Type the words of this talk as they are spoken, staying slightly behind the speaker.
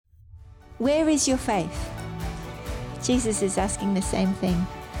Where is your faith? Jesus is asking the same thing.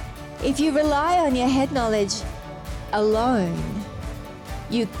 If you rely on your head knowledge alone,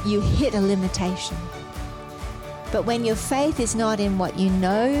 you hit a limitation. But when your faith is not in what you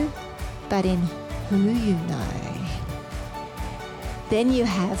know, but in who you know, then you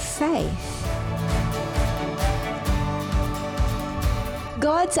have faith.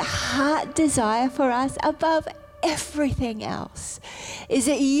 God's heart desire for us above everything else is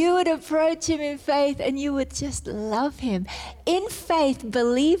that you would approach him in faith and you would just love him. In faith,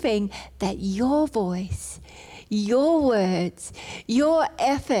 believing that your voice, your words, your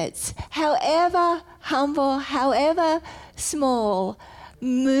efforts, however humble, however small,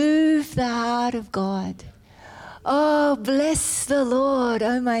 move the heart of God. Oh, bless the Lord,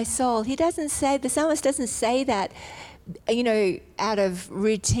 oh my soul. He doesn't say, the psalmist doesn't say that, out of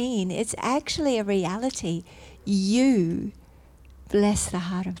routine. It's actually a reality. You bless the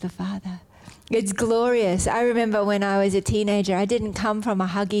heart of the Father. It's glorious. I remember when I was a teenager, I didn't come from a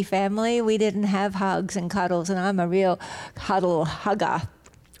huggy family. We didn't have hugs and cuddles, and I'm a real cuddle hugger,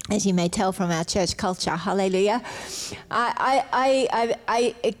 as you may tell from our church culture. Hallelujah.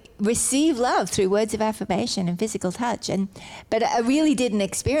 I receive love through words of affirmation and physical touch, but I really didn't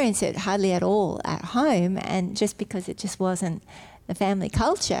experience it hardly at all at home, and just because it just wasn't the family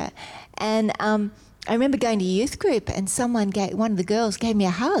culture. And I remember going to youth group, and one of the girls gave me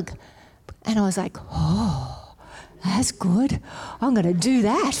a hug, and I was like, oh, that's good. I'm going to do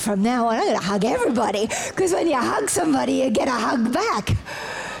that from now on. I'm going to hug everybody, because when you hug somebody, you get a hug back.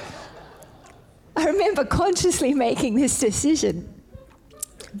 I remember consciously making this decision.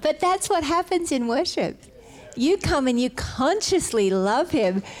 But that's what happens in worship. You come and you consciously love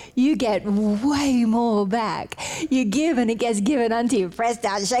him, you get way more back. You give and it gets given unto you, pressed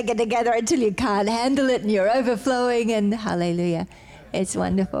down, shaken together until you can't handle it and you're overflowing, and hallelujah. It's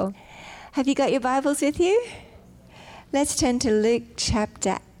wonderful. Have you got your Bibles with you? Let's turn to Luke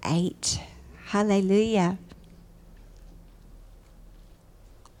chapter 8. Hallelujah.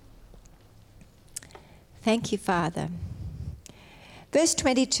 Thank you, Father. Verse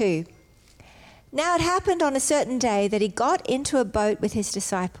 22. Now it happened on a certain day that he got into a boat with his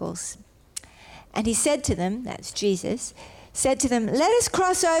disciples. And he said to them, that's Jesus, said to them, let us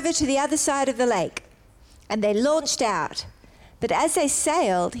cross over to the other side of the lake. And they launched out. But as they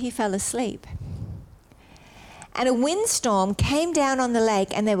sailed, he fell asleep. And a windstorm came down on the lake,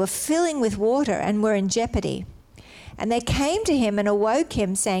 and they were filling with water and were in jeopardy. And they came to him and awoke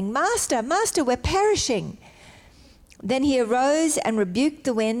him, saying, Master, Master, we're perishing. Then he arose and rebuked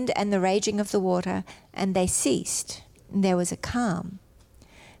the wind and the raging of the water, and they ceased, and there was a calm.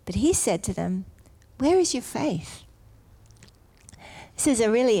 But he said to them, where is your faith? This is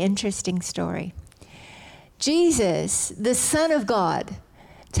a really interesting story. Jesus, the Son of God,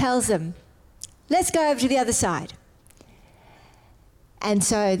 tells them, let's go over to the other side. And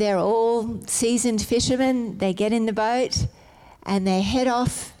so they're all seasoned fishermen. They get in the boat and they head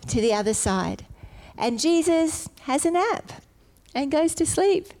off to the other side. And Jesus has a nap and goes to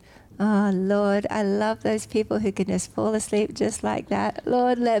sleep. Oh, Lord, I love those people who can just fall asleep just like that.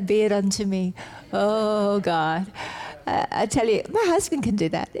 Lord, let be it unto me. Oh, God. I tell you, my husband can do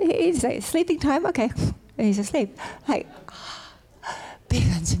that. He's like, sleeping time? Okay. And he's asleep. Like, be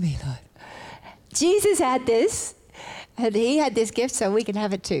it unto me, Lord. Jesus had this, and he had this gift so we can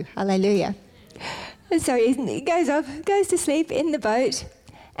have it too. Hallelujah. And so he goes to sleep in the boat.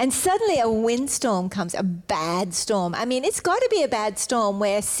 And suddenly a windstorm comes, a bad storm. I mean, it's got to be a bad storm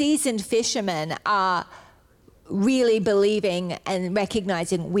where seasoned fishermen are really believing and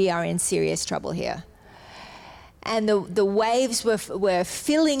recognizing we are in serious trouble here. And the waves were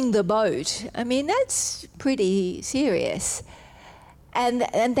filling the boat. I mean, that's pretty serious. And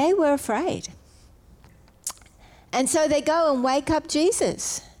they were afraid. And so they go and wake up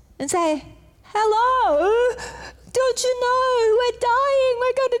Jesus and say, hello, don't you know we're dying,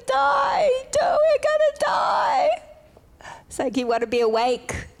 we're going to die, we're going to die. It's like you want to be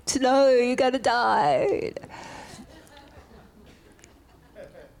awake to know you're going to die.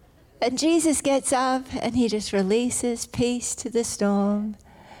 And Jesus gets up and he just releases peace to the storm.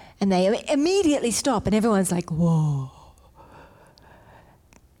 And they immediately stop and everyone's like, whoa.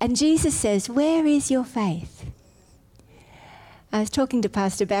 And Jesus says, where is your faith? I was talking to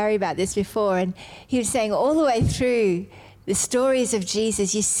Pastor Barry about this before, and he was saying all the way through the stories of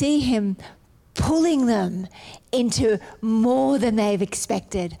Jesus, you see him pulling them into more than they've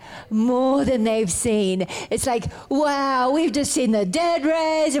expected, more than they've seen. It's like, wow, we've just seen the dead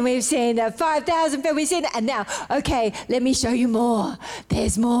raised and we've seen the 5,000 people, we've seen it, and now, okay, let me show you more.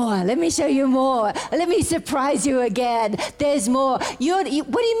 There's more. Let me show you more. Let me surprise you again. There's more. What do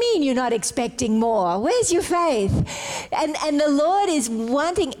you mean you're not expecting more? Where's your faith? And the Lord is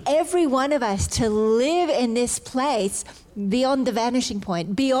wanting every one of us to live in this place beyond the vanishing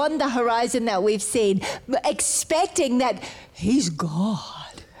point, beyond the horizon that we've seen, expecting that He's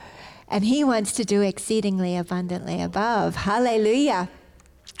God and He wants to do exceedingly abundantly above. Hallelujah.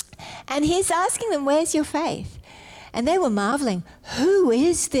 And He's asking them, where's your faith? And they were marveling, who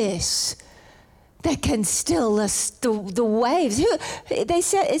is this that can still the waves?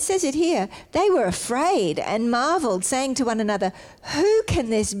 It says it here. They were afraid and marveled, saying to one another, who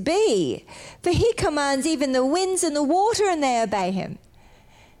can this be? For He commands even the winds and the water, and they obey Him.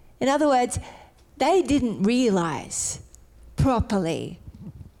 In other words, they didn't realize properly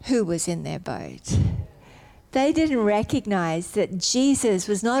who was in their boat. They didn't recognize that Jesus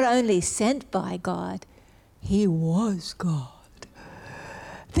was not only sent by God, He was God.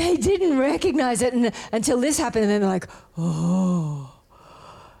 They didn't recognize it until this happened, and then they're like, oh.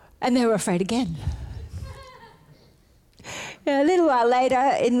 And they were afraid again. A little while later,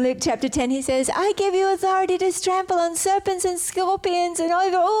 in Luke chapter 10, He says, I give you authority to trample on serpents and scorpions and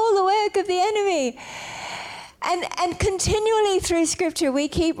over all the work of the enemy. And continually through Scripture, we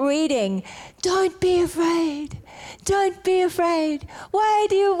keep reading, don't be afraid. Don't be afraid. Why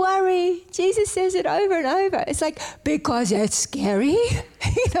do you worry? Jesus says it over and over. It's like, because it's scary.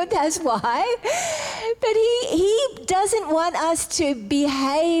 That's why. But he doesn't want us to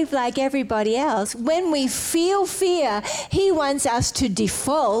behave like everybody else. When we feel fear, He wants us to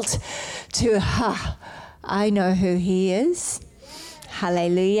default to, I know who He is.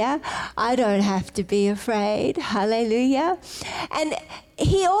 Hallelujah. I don't have to be afraid. Hallelujah. And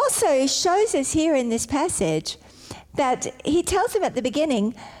He also shows us here in this passage that He tells them at the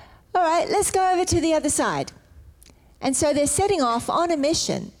beginning, all right, let's go over to the other side. And so they're setting off on a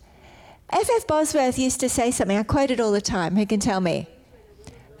mission. F.F. Bosworth used to say something, I quote it all the time, who can tell me?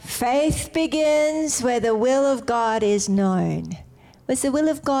 Faith begins where the will of God is known. Was the will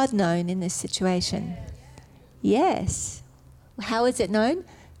of God known in this situation? Yes. How is it known?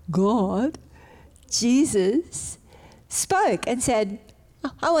 God, Jesus, spoke and said,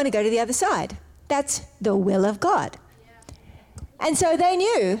 I want to go to the other side. That's the will of God. And so they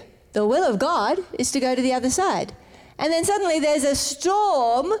knew the will of God is to go to the other side. And then suddenly there's a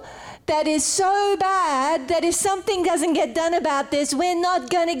storm that is so bad that if something doesn't get done about this, we're not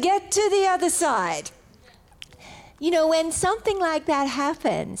going to get to the other side. You know, when something like that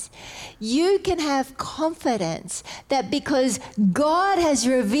happens, you can have confidence that because God has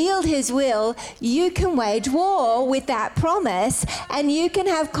revealed His will, you can wage war with that promise, and you can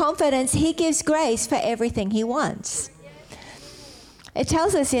have confidence He gives grace for everything He wants. It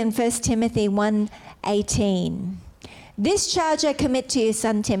tells us in 1 Timothy 1:18, this charge I commit to you,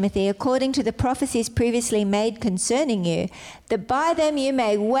 son Timothy, according to the prophecies previously made concerning you, that by them you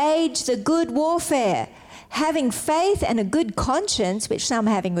may wage the good warfare, having faith and a good conscience, which some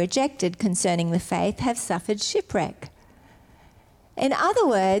having rejected concerning the faith have suffered shipwreck. In other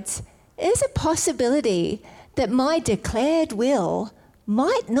words, there's a possibility that my declared will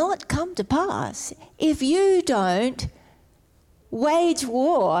might not come to pass if you don't wage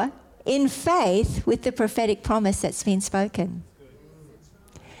war in faith with the prophetic promise that's been spoken.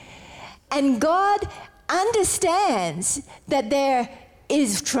 And God understands that there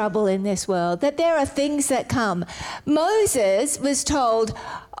is trouble in this world, that there are things that come. Moses was told,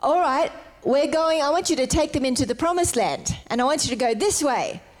 all right, I want you to take them into the promised land, and I want you to go this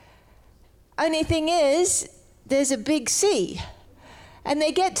way. Only thing is, there's a big sea. And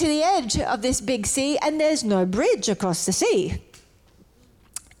they get to the edge of this big sea, and there's no bridge across the sea.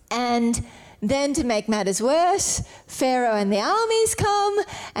 And then to make matters worse, Pharaoh and the armies come,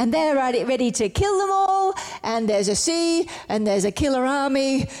 and they're ready to kill them all, and there's a sea, and there's a killer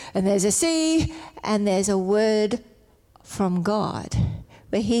army, and there's a sea, and there's a word from God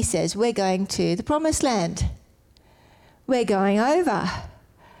where He says, we're going to the promised land. We're going over.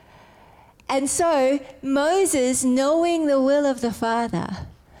 And so Moses, knowing the will of the Father,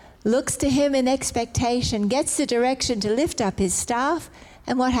 looks to Him in expectation, gets the direction to lift up his staff,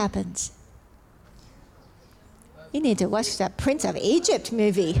 and what happens? You need to watch that Prince of Egypt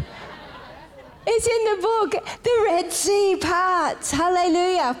movie. It's in the book. The Red Sea parts.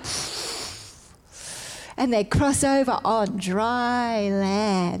 Hallelujah. And they cross over on dry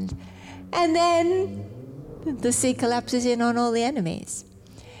land. And then the sea collapses in on all the enemies.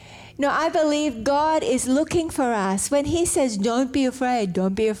 No, I believe God is looking for us. When he says, don't be afraid,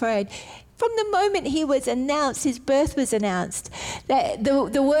 don't be afraid. From the moment he was announced, his birth was announced,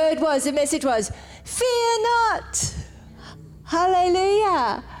 the message was, fear not.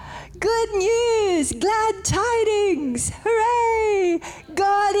 Hallelujah. Good news, glad tidings, hooray!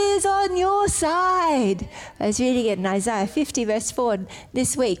 God is on your side. I was reading it in Isaiah 50 verse 4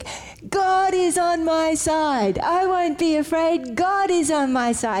 this week. God is on my side. I won't be afraid. God is on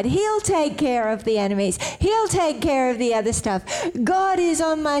my side. He'll take care of the enemies. He'll take care of the other stuff. God is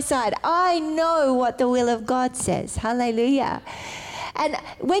on my side. I know what the will of God says. Hallelujah. And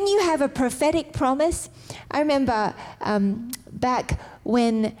when you have a prophetic promise, I remember back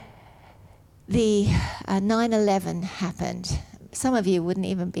when the 9/11 happened. Some of you wouldn't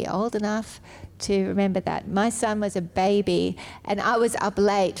even be old enough to remember that. My son was a baby, and I was up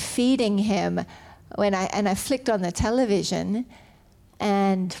late feeding him when I flicked on the television,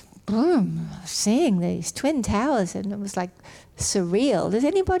 and boom, seeing these twin towers, and it was like surreal. Does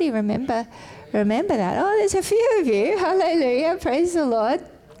anybody remember that? Oh, there's a few of you. Hallelujah, praise the Lord.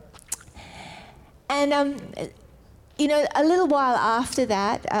 And a little while after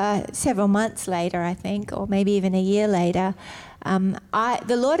that, several months later, I think, or maybe even a year later,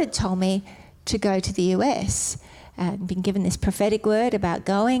 the Lord had told me to go to the US. I'd been given this prophetic word about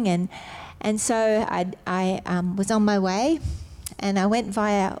going, and so I was on my way, and I went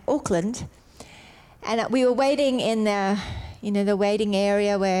via Auckland, and we were waiting in the waiting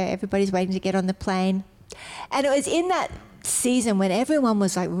area where everybody's waiting to get on the plane, and it was in that season when everyone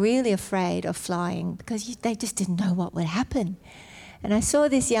was like really afraid of flying because they just didn't know what would happen. And I saw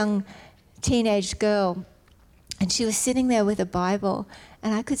this young teenage girl, and she was sitting there with a Bible,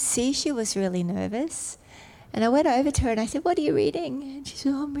 and I could see she was really nervous. And I went over to her and I said, "What are you reading?" And she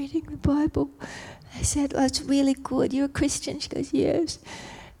said, "Oh, I'm reading the Bible." I said, "Oh, it's really good. You're a Christian?" She goes, "Yes."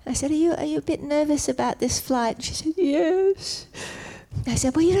 I said, are you a bit nervous about this flight?" And she said, "Yes." I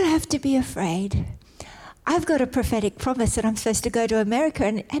said, "Well, you don't have to be afraid. I've got a prophetic promise that I'm supposed to go to America,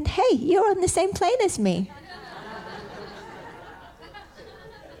 and hey, you're on the same plane as me.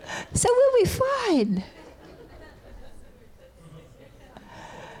 So we'll be fine."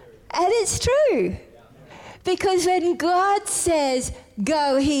 And it's true. Because when God says,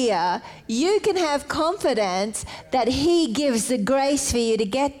 go here, you can have confidence that he gives the grace for you to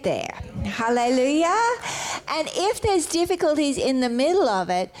get there. Hallelujah. And if there's difficulties in the middle of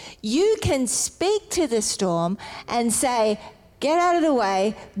it, you can speak to the storm and say, "Get out of the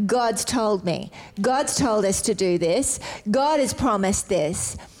way. God's told me. God's told us to do this. God has promised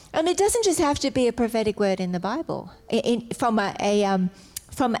this." And it doesn't just have to be a prophetic word in the Bible, from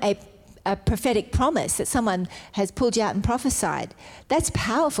a prophetic promise that someone has pulled you out and prophesied. That's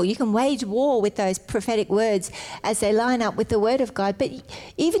powerful. You can wage war with those prophetic words as they line up with the word of God. But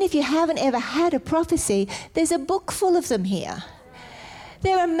even if you haven't ever had a prophecy, there's a book full of them here.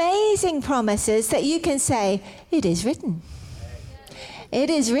 They're amazing promises that you can say, "It is written. It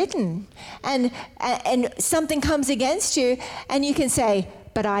is written." And something comes against you and you can say,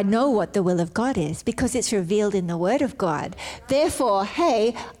 "But I know what the will of God is because it's revealed in the Word of God. Therefore,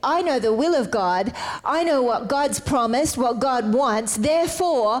 hey, I know the will of God. I know what God's promised, what God wants.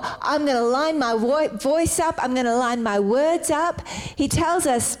 Therefore, I'm going to line my voice up. I'm going to line my words up." He tells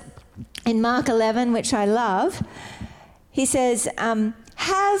us in Mark 11, which I love, he says,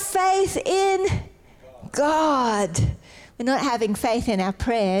 have faith in God. We're not having faith in our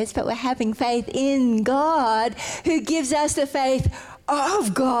prayers, but we're having faith in God, who gives us the faith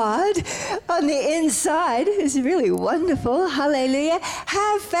of God on the inside. Is really wonderful. Hallelujah.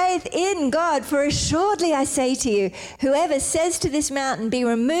 Have faith in God, for assuredly I say to you, whoever says to this mountain, "Be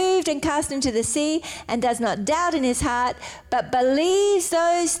removed and cast into the sea," and does not doubt in his heart, but believes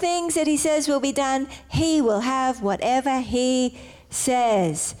those things that he says will be done, he will have whatever he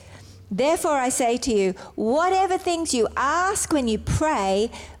says. Therefore I say to you, whatever things you ask when you pray,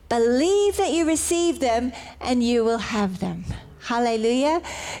 believe that you receive them and you will have them. Hallelujah.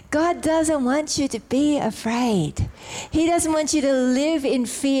 God doesn't want you to be afraid. He doesn't want you to live in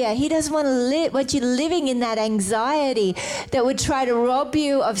fear. He doesn't want you living in that anxiety that would try to rob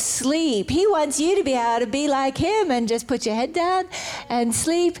you of sleep. He wants you to be able to be like him and just put your head down and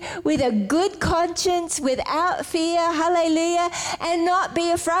sleep with a good conscience, without fear. Hallelujah. And not be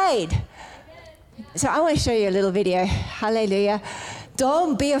afraid. So I want to show you a little video. Hallelujah.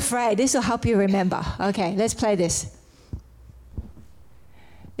 Don't be afraid. This will help you remember. Okay, let's play this.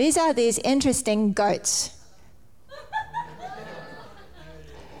 These are these interesting goats.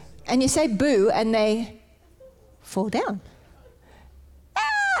 And you say boo and they fall down.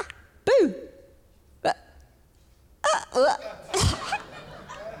 Ah! Boo!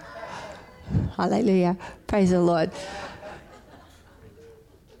 Hallelujah. Praise the Lord.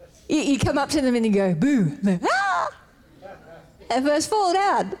 You come up to them and you go, boo. Ah! And first fall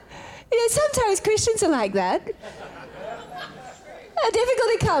down. Sometimes Christians are like that. A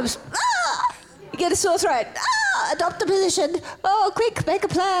difficulty comes. Ah! You get a sore throat. Ah! Adopt a position. Oh, quick, make a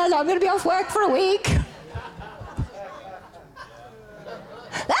plan. I'm going to be off work for a week.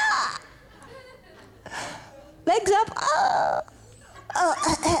 Ah! Legs up. Oh.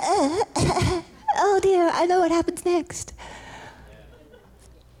 Oh dear, I know what happens next.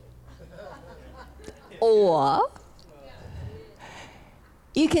 Or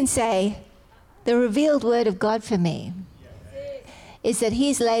you can say, the revealed word of God for me is that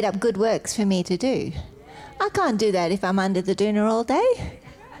he's laid up good works for me to do. I can't do that if I'm under the doona all day.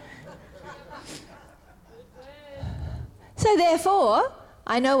 So therefore,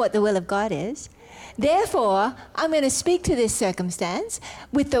 I know what the will of God is. Therefore, I'm going to speak to this circumstance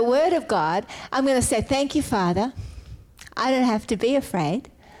with the word of God. I'm going to say, thank you, Father. I don't have to be afraid.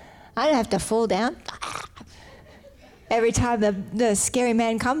 I don't have to fall down. Every time the scary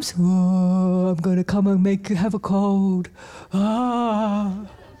man comes, oh, I'm going to come and have a cold. Ah.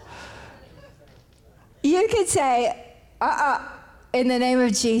 You could say, in the name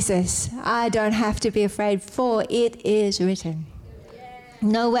of Jesus, I don't have to be afraid, for it is written.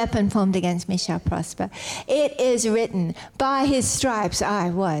 No weapon formed against me shall prosper. It is written, by his stripes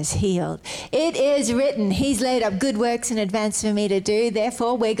I was healed. It is written, he's laid up good works in advance for me to do,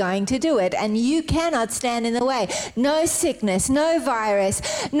 therefore we're going to do it. And you cannot stand in the way. No sickness, no virus,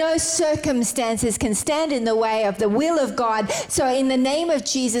 no circumstances can stand in the way of the will of God. So in the name of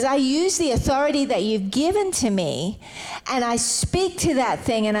Jesus, I use the authority that you've given to me, and I speak to that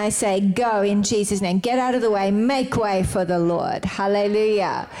thing and I say, go in Jesus' name. Get out of the way. Make way for the Lord. Hallelujah.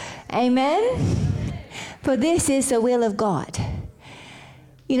 Amen. For this is the will of God.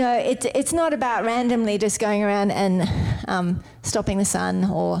 It's not about randomly just going around and stopping the sun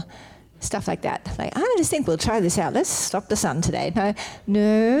or stuff like that. Like, I just think we'll try this out. Let's stop the sun today.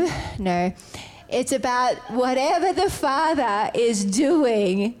 No. It's about whatever the Father is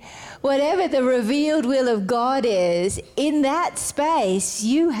doing, whatever the revealed will of God is, in that space,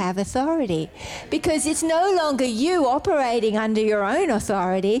 you have authority. Because it's no longer you operating under your own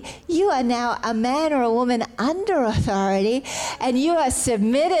authority. You are now a man or a woman under authority, and you are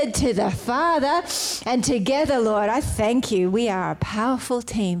submitted to the Father. And together, Lord, I thank you. We are a powerful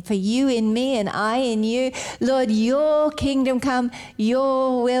team, for you in me and I in you. Lord, your kingdom come,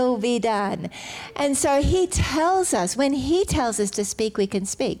 your will be done. And so he tells us, when he tells us to speak, we can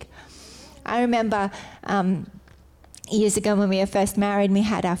speak. I remember years ago when we were first married, we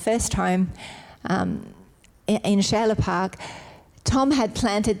had our first home in Shayla Park. Tom had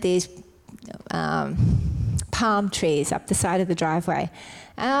planted these palm trees up the side of the driveway.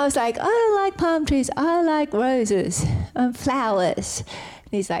 And I was like, I don't like palm trees. I like roses and flowers.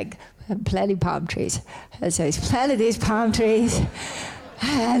 And he's like, I'm planting palm trees. And so he's planted these palm trees.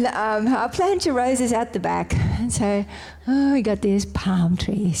 And I'll plant your roses out the back. And so, we got these palm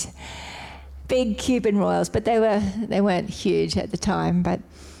trees. Big Cuban royals, but they weren't huge at the time. But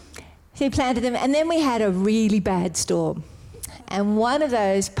so he planted them, and then we had a really bad storm. And one of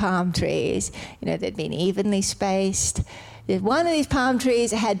those palm trees, they'd been evenly spaced. One of these palm trees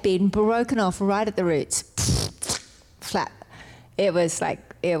had been broken off right at the roots, flat. It was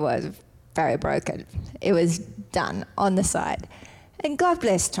very broken. It was done on the side. And God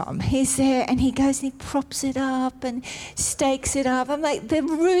bless Tom. He's there and he goes and he props it up and stakes it up. I'm like, the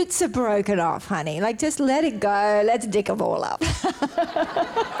roots are broken off, honey. Like, just let it go. Let's dig them all up. He's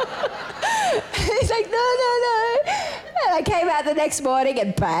like, no. And I came out the next morning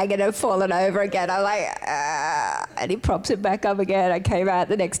and bang, it had fallen over again. I'm like, and he props it back up again. I came out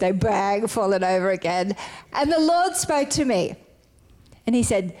the next day, bang, fallen over again. And the Lord spoke to me. And he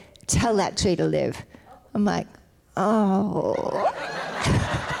said, tell that tree to live. I'm like, oh.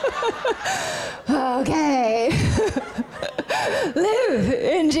 Okay. Live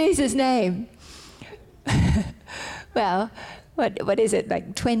in Jesus' name. Well, what is it,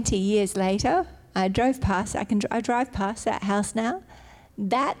 like 20 years later, I drive past that house now.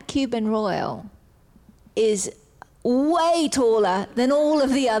 That Cuban royal is way taller than all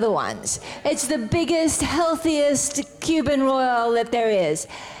of the other ones. It's the biggest, healthiest Cuban royal that there is.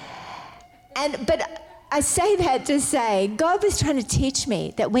 But I say that to say God was trying to teach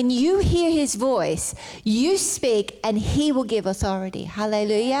me that when you hear his voice, you speak and he will give authority.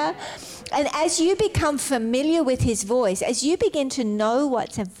 Hallelujah. And as you become familiar with his voice, as you begin to know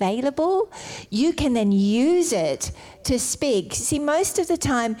what's available, you can then use it to speak. See, most of the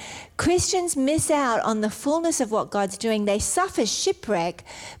time, Christians miss out on the fullness of what God's doing. They suffer shipwreck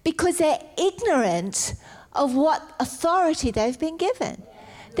because they're ignorant of what authority they've been given.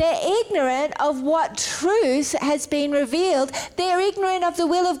 They're ignorant of what truth has been revealed. They're ignorant of the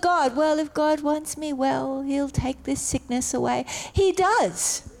will of God. Well, if God wants me well, he'll take this sickness away. He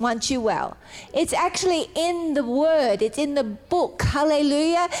does want you well. It's actually in the word. It's in the book.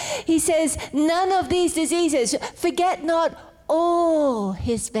 Hallelujah. He says, none of these diseases, forget not all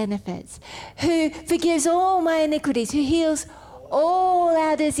his benefits, who forgives all my iniquities, who heals all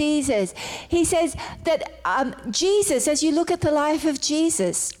our diseases. He says that Jesus, as you look at the life of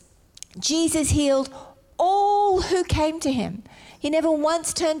Jesus, Jesus healed all who came to him. He never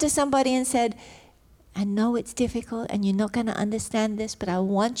once turned to somebody and said, I know it's difficult and you're not going to understand this, but I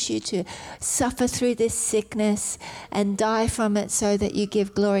want you to suffer through this sickness and die from it so that you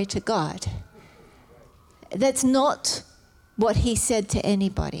give glory to God. That's not what he said to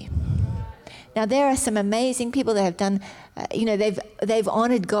anybody. Now, there are some amazing people that have done, they've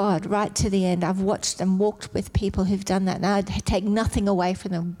honored God right to the end. I've watched and walked with people who've done that. Now, I take nothing away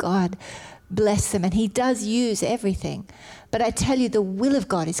from them. God bless them. And he does use everything. But I tell you, the will of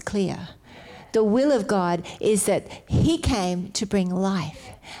God is clear. The will of God is that he came to bring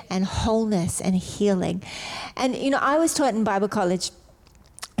life and wholeness and healing. And, I was taught in Bible college,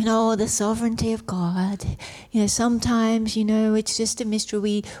 the sovereignty of God. Sometimes, it's just a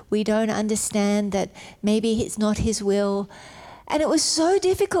mystery. We don't understand that maybe it's not his will. And it was so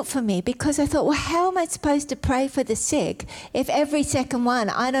difficult for me because I thought, well, how am I supposed to pray for the sick if every second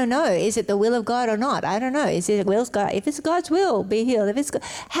one, I don't know, is it the will of God or not? I don't know. Is it will of God? If it's God's will, be healed.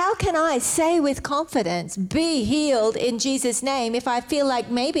 How can I say with confidence, be healed in Jesus' name, if I feel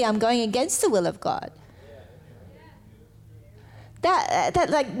like maybe I'm going against the will of God?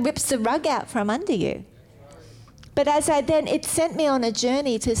 That like rips the rug out from under you. But it sent me on a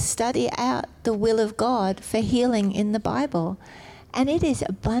journey to study out the will of God for healing in the Bible. And it is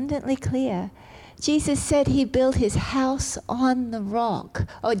abundantly clear. Jesus said he built his house on the rock.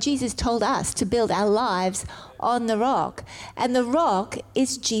 Or Jesus told us to build our lives on the rock. And the rock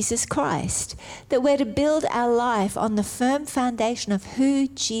is Jesus Christ. That we're to build our life on the firm foundation of who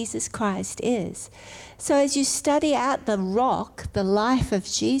Jesus Christ is. So as you study out the rock, the life of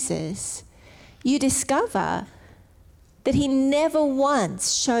Jesus, you discover that he never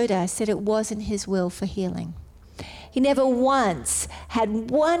once showed us that it wasn't his will for healing. He never once had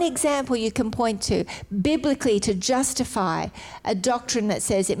one example you can point to biblically to justify a doctrine that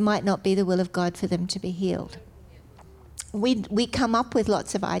says it might not be the will of God for them to be healed. We come up with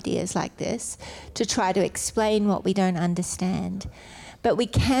lots of ideas like this to try to explain what we don't understand. But we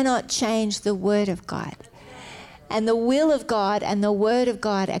cannot change the word of God. And the will of God and the word of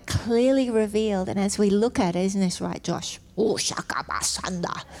God are clearly revealed. And as we look at it, isn't this right, Josh? Oh,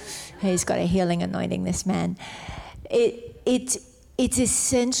 shakabasanda. He's got a healing anointing, this man. It's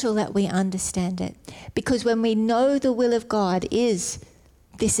essential that we understand it. Because when we know the will of God is,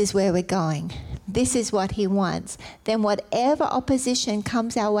 this is where we're going, this is what he wants, then whatever opposition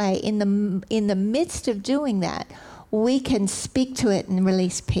comes our way in the midst of doing that, we can speak to it and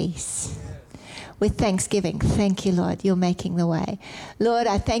release peace. With thanksgiving. Thank you, Lord. You're making the way. Lord,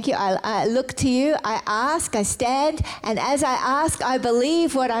 I thank you. I look to you. I ask. I stand. And as I ask, I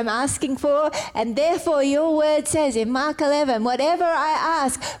believe what I'm asking for. And therefore, your word says in Mark 11, whatever I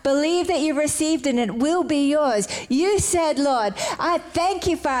ask, believe that you've received and it will be yours. You said, Lord, I thank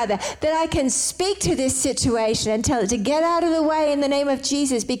you, Father, that I can speak to this situation and tell it to get out of the way in the name of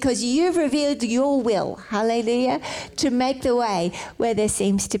Jesus because you've revealed your will. Hallelujah. To make the way where there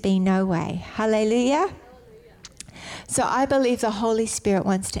seems to be no way. Hallelujah. So I believe the Holy Spirit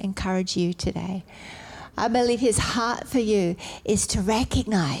wants to encourage you today. I believe his heart for you is to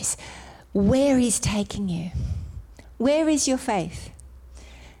recognize where he's taking you. Where is your faith?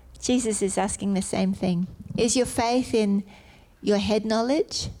 Jesus is asking the same thing. Is your faith in your head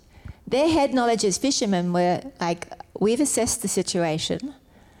knowledge? Their head knowledge as fishermen were like, we've assessed the situation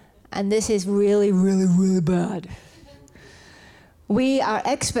and this is really, really, really bad. We are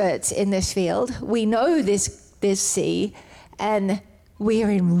experts in this field. We know this sea, and we are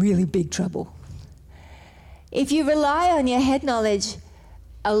in really big trouble. If you rely on your head knowledge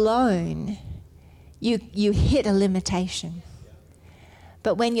alone, you hit a limitation.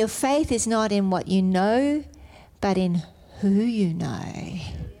 But when your faith is not in what you know, but in who you know,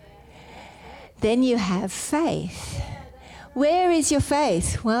 then you have faith. Where is your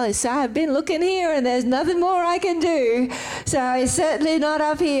faith? Well, so I've been looking here and there's nothing more I can do. So it's certainly not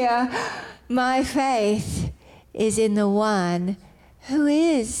up here. My faith is in the one who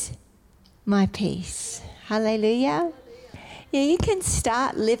is my peace. Hallelujah. Yeah, you can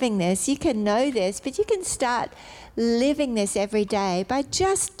start living this. You can know this, but you can start living this every day by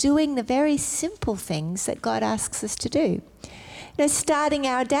just doing the very simple things that God asks us to do. Starting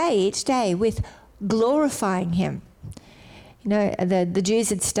our day each day with glorifying him. The Jews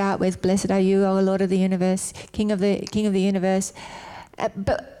would start with, "Blessed are you, O Lord of the universe, King of the universe."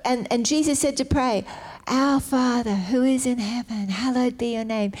 And Jesus said to pray, "Our Father who is in heaven, hallowed be your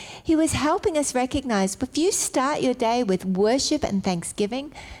name." He was helping us recognize, if you start your day with worship and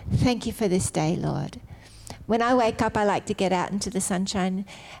thanksgiving, thank you for this day, Lord. When I wake up, I like to get out into the sunshine,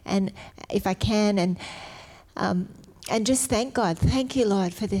 and if I can, and just thank God. Thank you,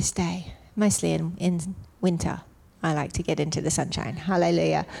 Lord, for this day. Mostly in winter, I like to get into the sunshine.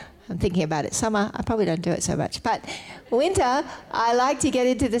 Hallelujah. I'm thinking about it. Summer, I probably don't do it so much. But winter, I like to get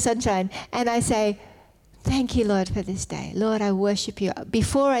into the sunshine. And I say, thank you, Lord, for this day. Lord, I worship you.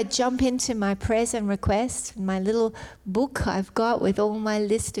 Before I jump into my prayers and requests, my little book I've got with all my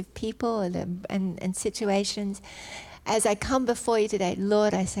list of people and situations, as I come before you today,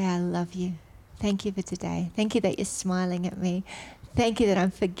 Lord, I say, I love you. Thank you for today. Thank you that you're smiling at me. Thank you that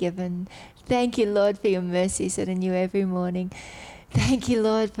I'm forgiven. Thank you, Lord, for your mercies that are new every morning. Thank you,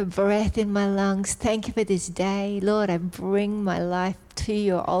 Lord, for breath in my lungs. Thank you for this day. Lord, I bring my life to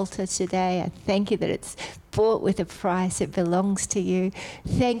your altar today. I thank you that it's bought with a price. It belongs to you.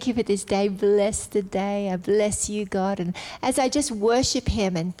 Thank you for this day. Bless the day. I bless you, God. And as I just worship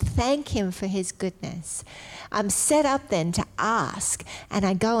him and thank him for his goodness, I'm set up then to ask. And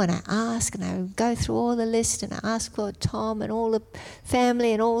I go and I ask and I go through all the list and I ask for Tom and all the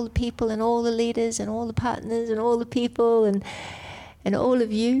family and all the people and all the leaders and all the partners and all the people and all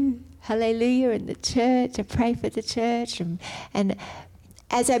of you, hallelujah, in the church. I pray for the church. And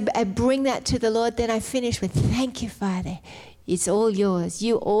as I bring that to the Lord, then I finish with, thank you, Father. It's all yours.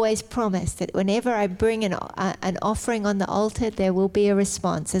 You always promise that whenever I bring an offering on the altar, there will be a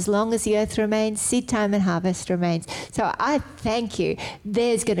response. As long as the earth remains, seed time and harvest remains. So I thank you.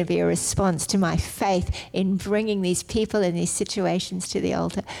 There's going to be a response to my faith in bringing these people and these situations to the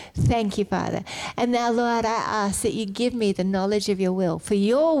altar. Thank you, Father. And now, Lord, I ask that you give me the knowledge of your will. For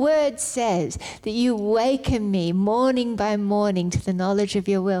your word says that you waken me morning by morning to the knowledge of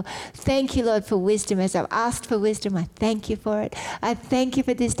your will. Thank you, Lord, for wisdom. As I've asked for wisdom, I thank you for it. I thank you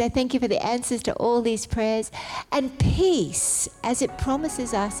for this day. Thank you for the answers to all these prayers. And peace, as it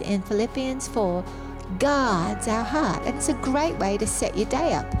promises us in Philippians 4, guards our heart. And it's a great way to set your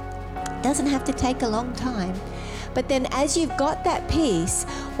day up. It doesn't have to take a long time. But then as you've got that peace,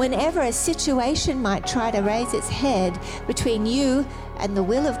 whenever a situation might try to raise its head between you and the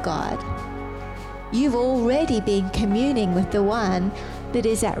will of God, you've already been communing with the one that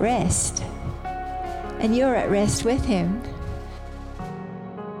is at rest. And you're at rest with him.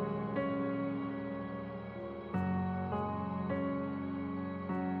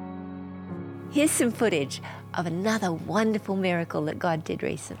 Here's some footage of another wonderful miracle that God did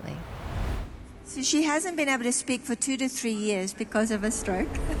recently. So she hasn't been able to speak for 2 to 3 years because of a stroke.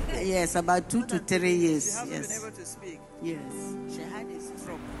 Yes, about 2 to 3 years. She hasn't Yes. been able to speak. Yes. She had a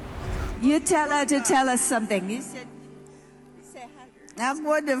stroke. You tell her to tell us something. You said, say hi.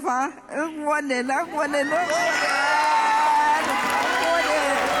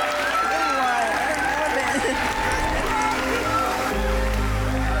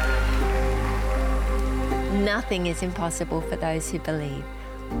 Nothing is impossible for those who believe.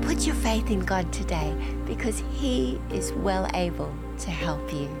 Put your faith in God today because he is well able to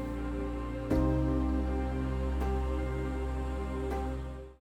help you.